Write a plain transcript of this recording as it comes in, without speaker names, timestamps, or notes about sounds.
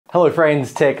Hello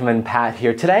friends, Techman Pat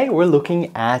here. Today we're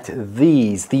looking at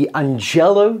these, the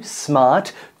Angelo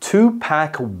Smart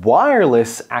 2-pack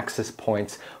wireless access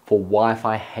points for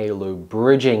Wi-Fi HaLow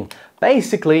bridging.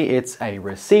 Basically, it's a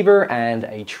receiver and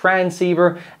a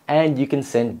transceiver, and you can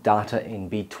send data in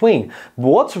between.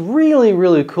 What's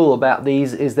really cool about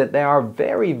these is that they are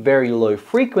very low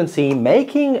frequency,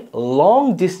 making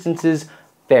long distances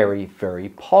very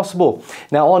possible.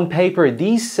 Now on paper,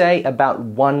 these say about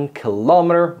 1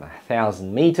 kilometer,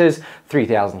 1,000 meters,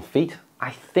 3,000 feet,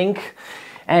 I think.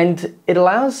 And it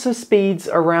allows for speeds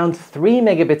around 3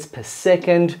 megabits per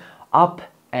second up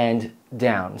and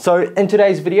down. So in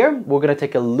today's video, we're going to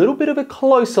take a little bit of a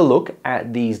closer look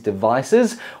at these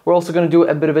devices. We're also going to do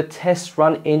a bit of a test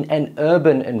run in an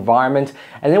urban environment,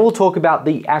 and then we'll talk about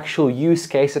the actual use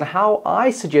case and how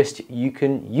I suggest you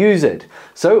can use it.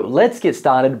 So let's get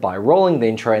started by rolling the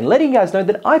intro and letting you guys know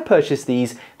that I purchased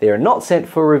these. They are not sent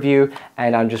for review,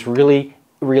 and I'm just really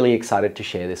excited to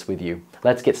share this with you.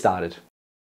 Let's get started.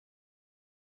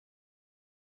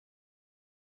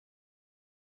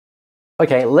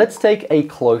 Okay, let's take a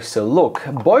closer look.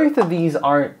 Both of these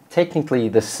aren't technically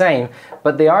the same,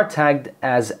 but they are tagged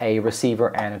as a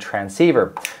receiver and a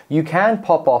transceiver. You can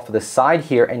pop off the side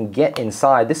here and get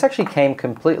inside. This actually came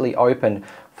completely open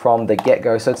from the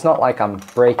get-go, so it's not like I'm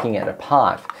breaking it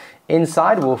apart.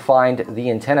 Inside we'll find the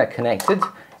antenna connected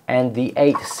and the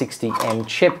 860M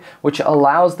chip, which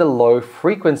allows the low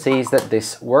frequencies that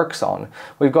this works on.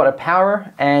 We've got a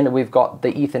power and we've got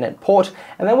the Ethernet port,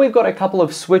 and then we've got a couple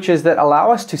of switches that allow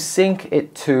us to sync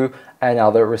it to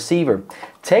another receiver.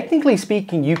 Technically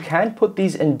speaking, you can put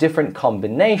these in different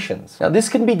combinations. Now this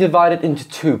can be divided into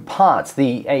two parts,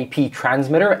 the AP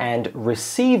transmitter and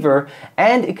receiver,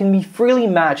 and it can be freely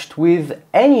matched with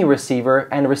any receiver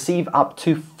and receive up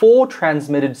to 4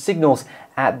 transmitted signals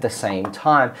at the same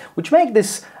time, which make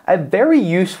this a very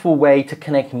useful way to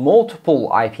connect multiple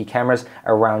IP cameras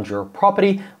around your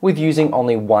property with using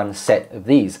only one set of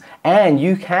these. And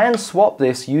you can swap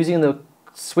this using the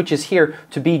switches here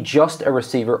to be just a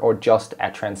receiver or just a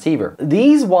transceiver.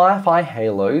 These Wi-Fi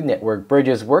HaLow network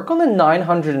bridges work on the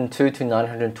 902 to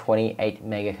 928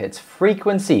 megahertz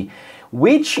frequency,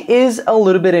 which is a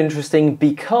little bit interesting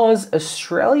because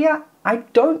Australia, I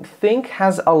don't think,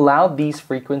 has allowed these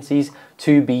frequencies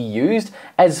to be used.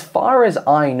 As far as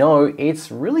I know,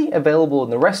 it's really available in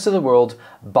the rest of the world,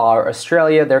 bar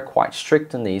Australia. They're quite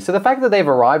strict on these. So the fact that they've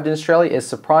arrived in Australia is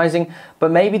surprising, but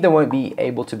maybe they won't be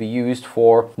able to be used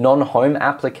for non-home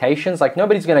applications. Like,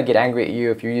 nobody's gonna get angry at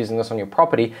you if you're using this on your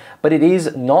property, but it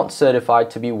is not certified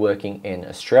to be working in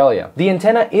Australia. The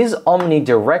antenna is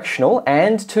omnidirectional,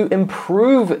 and to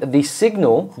improve the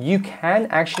signal, you can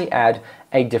actually add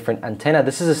a different antenna.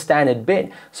 This is a standard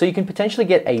bit, so you can potentially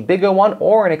get a bigger one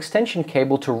or an extension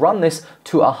cable to run this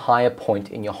to a higher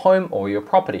point in your home or your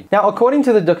property. Now, according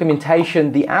to the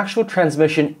documentation, the actual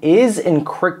transmission is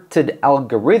encrypted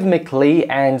algorithmically,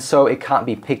 and so it can't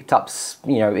be picked up,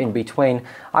 in between.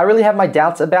 I really have my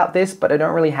doubts about this, but I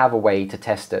don't really have a way to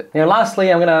test it. Now, lastly,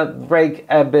 I'm gonna break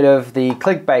a bit of the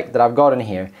clickbait that I've got in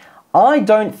here. I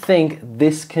don't think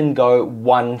this can go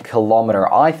 1 kilometer.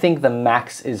 I think the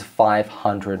max is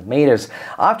 500 meters.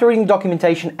 After reading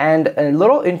documentation and a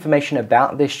little information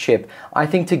about this chip, I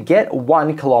think to get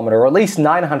 1 kilometer, or at least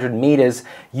 900 meters,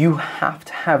 you have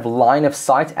to have line of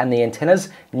sight, and the antennas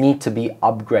need to be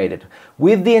upgraded.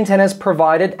 With the antennas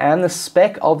provided and the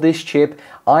spec of this chip,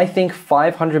 I think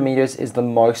 500 meters is the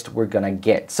most we're gonna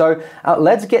get. So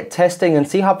let's get testing and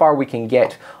see how far we can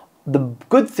get. The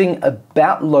good thing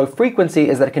about low frequency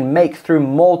is that it can make through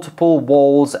multiple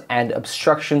walls and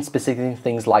obstructions, specifically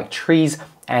things like trees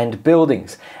and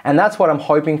buildings. And that's what I'm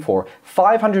hoping for.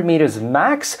 500 meters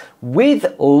max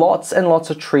with lots and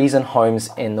lots of trees and homes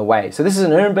in the way. So this is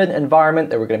an urban environment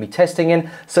that we're going to be testing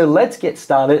in. So let's get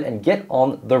started and get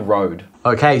on the road.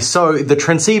 Okay, so the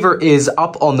transceiver is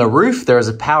up on the roof. There is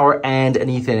a power and an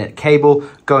Ethernet cable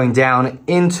going down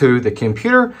into the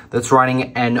computer that's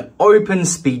running an open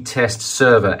speed test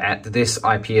server at this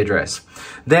IP address.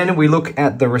 Then we look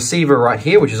at the receiver right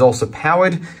here, which is also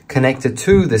powered, connected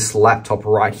to this laptop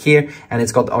right here, and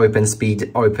it's got the open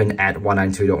speed open at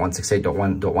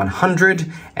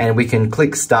 192.168.1.100, and we can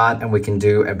click start and we can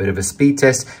do a bit of a speed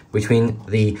test between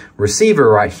the receiver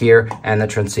right here and the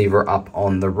transceiver up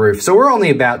on the roof. So we're only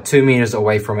about 2 meters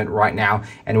away from it right now,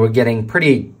 and we're getting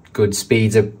pretty good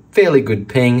speeds, a fairly good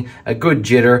ping, a good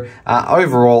jitter.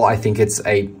 Overall, I think it's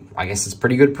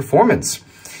pretty good performance.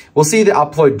 We'll see the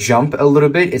upload jump a little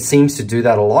bit. It seems to do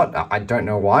that a lot. I don't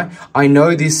know why. I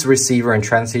know this receiver and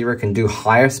transceiver can do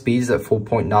higher speeds at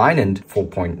 4.9 and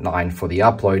 4.9 for the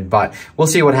upload, but we'll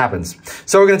see what happens.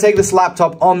 So we're going to take this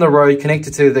laptop on the road, connect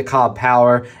it to the car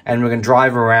power, and we're going to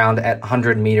drive around at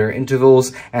 100-meter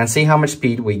intervals and see how much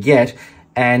speed we get.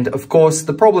 And of course,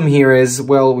 the problem here is,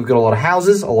 well, we've got a lot of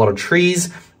houses, a lot of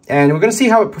trees, and we're going to see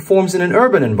how it performs in an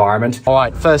urban environment. All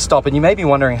right, first stop, and you may be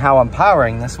wondering how I'm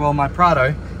powering this. Well, my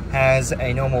Prado has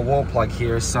a normal wall plug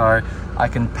here, so I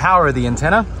can power the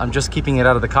antenna. I'm just keeping it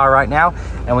out of the car right now,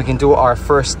 and we can do our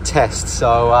first test.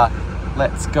 So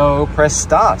let's go press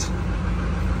start.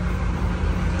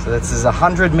 So this is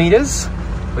 100 meters.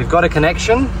 We've got a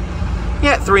connection.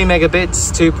 Yeah, 3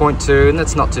 megabits, 2.2, and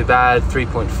that's not too bad,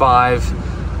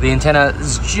 3.5. The antenna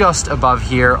is just above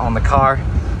here on the car.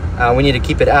 We need to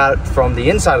keep it out from the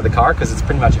inside of the car because it's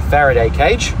pretty much a Faraday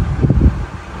cage.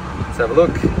 Let's have a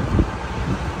look.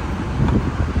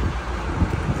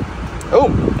 Oh,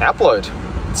 upload.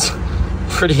 It's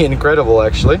pretty incredible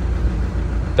actually.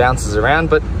 Bounces around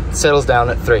but settles down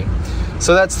at 3.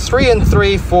 So that's 3 and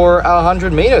 3 for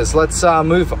 100 meters. Let's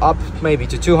move up maybe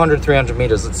to 200, 300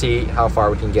 meters. Let's see how far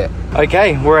we can get.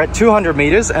 Okay, we're at 200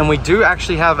 meters and we do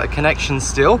actually have a connection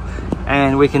still.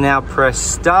 And we can now press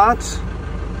start.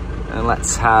 And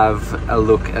let's have a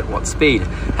look at what speed.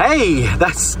 Hey,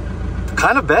 that's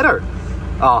kind of better.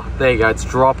 Oh, there you go, it's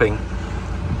dropping.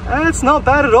 And it's not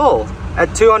bad at all.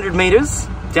 At 200 meters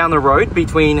down the road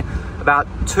between about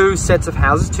 2 sets of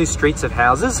houses, 2 streets of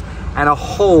houses, and a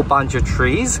whole bunch of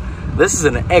trees. This is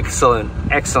an excellent,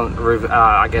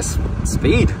 I guess,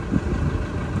 speed.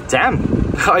 Damn.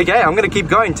 Okay, I'm gonna keep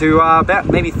going to about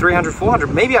maybe 300,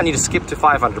 400. Maybe I need to skip to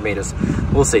 500 meters.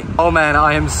 We'll see. Oh man,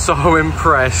 I am so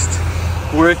impressed.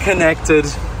 We're connected.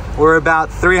 We're about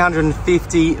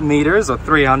 350 meters, or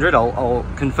 300. I'll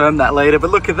confirm that later, but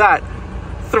look at that.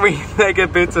 3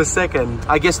 megabits a second.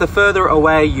 I guess the further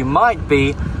away you might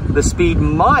be, the speed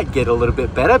might get a little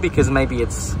bit better because maybe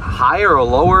it's higher or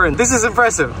lower. And this is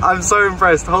impressive. I'm so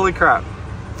impressed. Holy crap.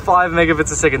 5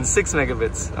 megabits a second, 6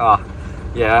 megabits. Ah,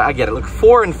 yeah, I get it. Look,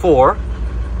 4 and 4.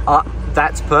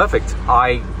 That's perfect.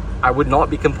 I would not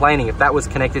be complaining if that was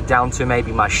connected down to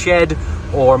maybe my shed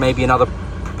or maybe another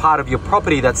part of your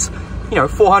property that's, you know,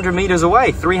 400 meters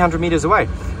away, 300 meters away.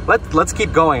 Let's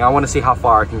keep going. I want to see how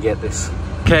far I can get this.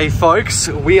 Okay, folks,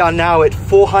 we are now at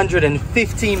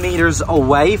 450 meters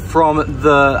away from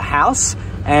the house,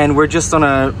 and we're just on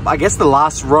I guess the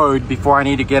last road before I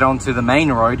need to get onto the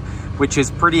main road, which is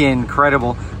pretty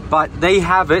incredible. But they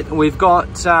have it. We've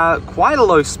got quite a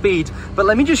low speed, but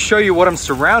let me just show you what I'm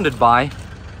surrounded by.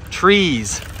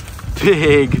 Trees,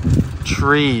 big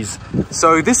trees.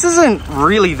 So this isn't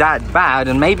really that bad,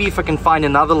 and maybe if I can find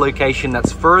another location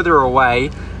that's further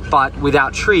away, but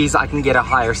without trees, I can get a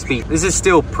higher speed. This is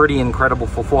still pretty incredible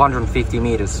for 450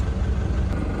 meters.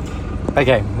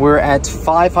 Okay, we're at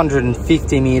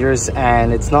 550 meters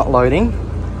and it's not loading.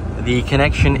 The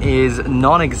connection is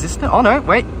non-existent. Oh no,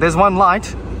 wait, there's one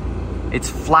light. It's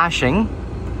flashing,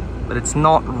 but it's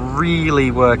not really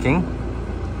working.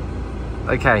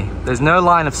 Okay, there's no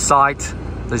line of sight.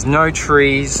 There's no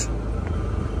trees,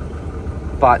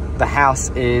 but the house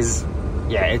is,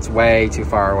 yeah, it's way too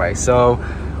far away. So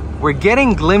we're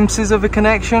getting glimpses of a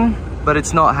connection, but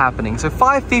it's not happening. So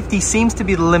 550 seems to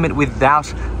be the limit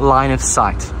without line of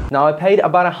sight. Now I paid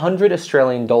about 100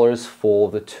 Australian dollars for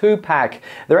the 2-pack.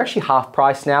 They're actually half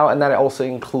price now, and that also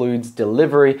includes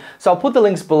delivery. So I'll put the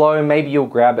links below. Maybe you'll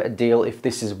grab a deal if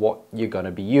this is what you're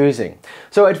gonna be using.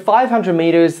 So at 500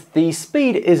 meters, the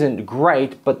speed isn't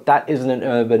great, but that is in an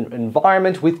urban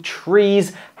environment with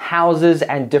trees, houses,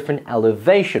 and different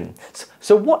elevations.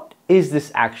 So what is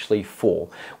this actually for?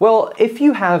 Well, if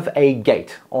you have a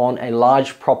gate on a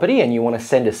large property and you want to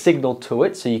send a signal to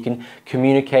it so you can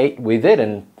communicate with it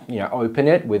and, you know, open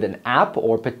it with an app,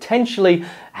 or potentially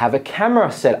have a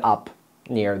camera set up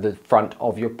near the front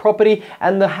of your property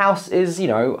and the house is, you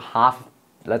know,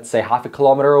 let's say half a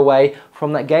kilometer away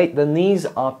from that gate, then these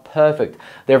are perfect.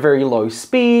 They're very low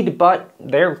speed, but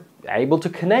they're able to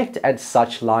connect at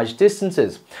such large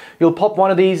distances. You'll pop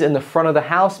one of these in the front of the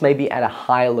house, maybe at a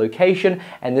higher location,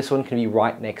 and this one can be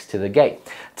right next to the gate.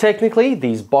 Technically,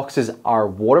 these boxes are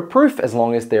waterproof as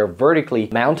long as they're vertically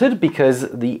mounted, because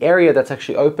the area that's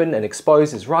actually open and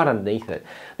exposed is right underneath it.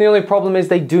 The only problem is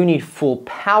they do need full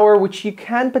power, which you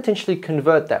can potentially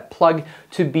convert that plug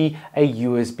to be a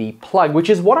USB plug,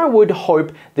 which is what I would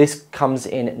hope this comes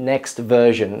in next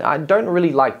version. I don't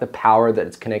really like the power that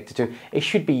it's connected to. It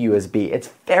should be USB. It's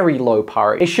very low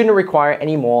power. It shouldn't require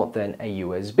any more than a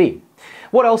USB.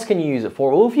 What else can you use it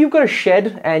for? Well, if you've got a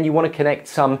shed and you want to connect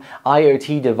some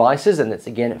IoT devices and it's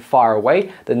again far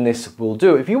away, then this will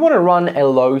do. If you want to run a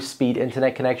low-speed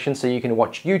internet connection so you can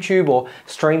watch YouTube or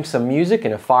stream some music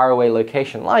in a faraway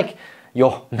location like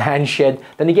your man shed,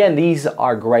 then again, these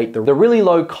are great. They're really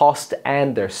low cost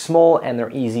and they're small and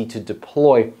they're easy to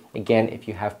deploy. Again, if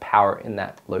you have power in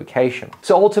that location.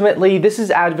 So ultimately, this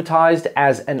is advertised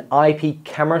as an IP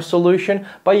camera solution,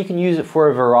 but you can use it for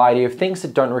a variety of things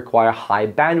that don't require high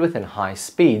bandwidth and high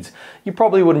speeds. You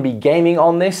probably wouldn't be gaming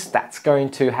on this, that's going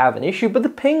to have an issue, but the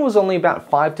ping was only about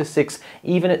 5 to 6,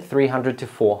 even at 300 to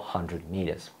 400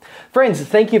 meters. Friends,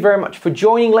 thank you very much for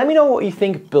joining. Let me know what you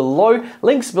think below.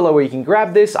 Links below where you can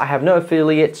grab this. I have no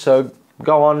affiliate, so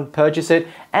go on, purchase it.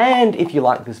 And if you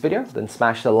like this video, then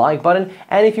smash the like button.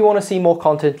 And if you want to see more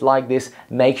content like this,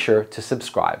 make sure to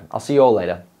subscribe. I'll see you all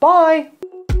later. Bye!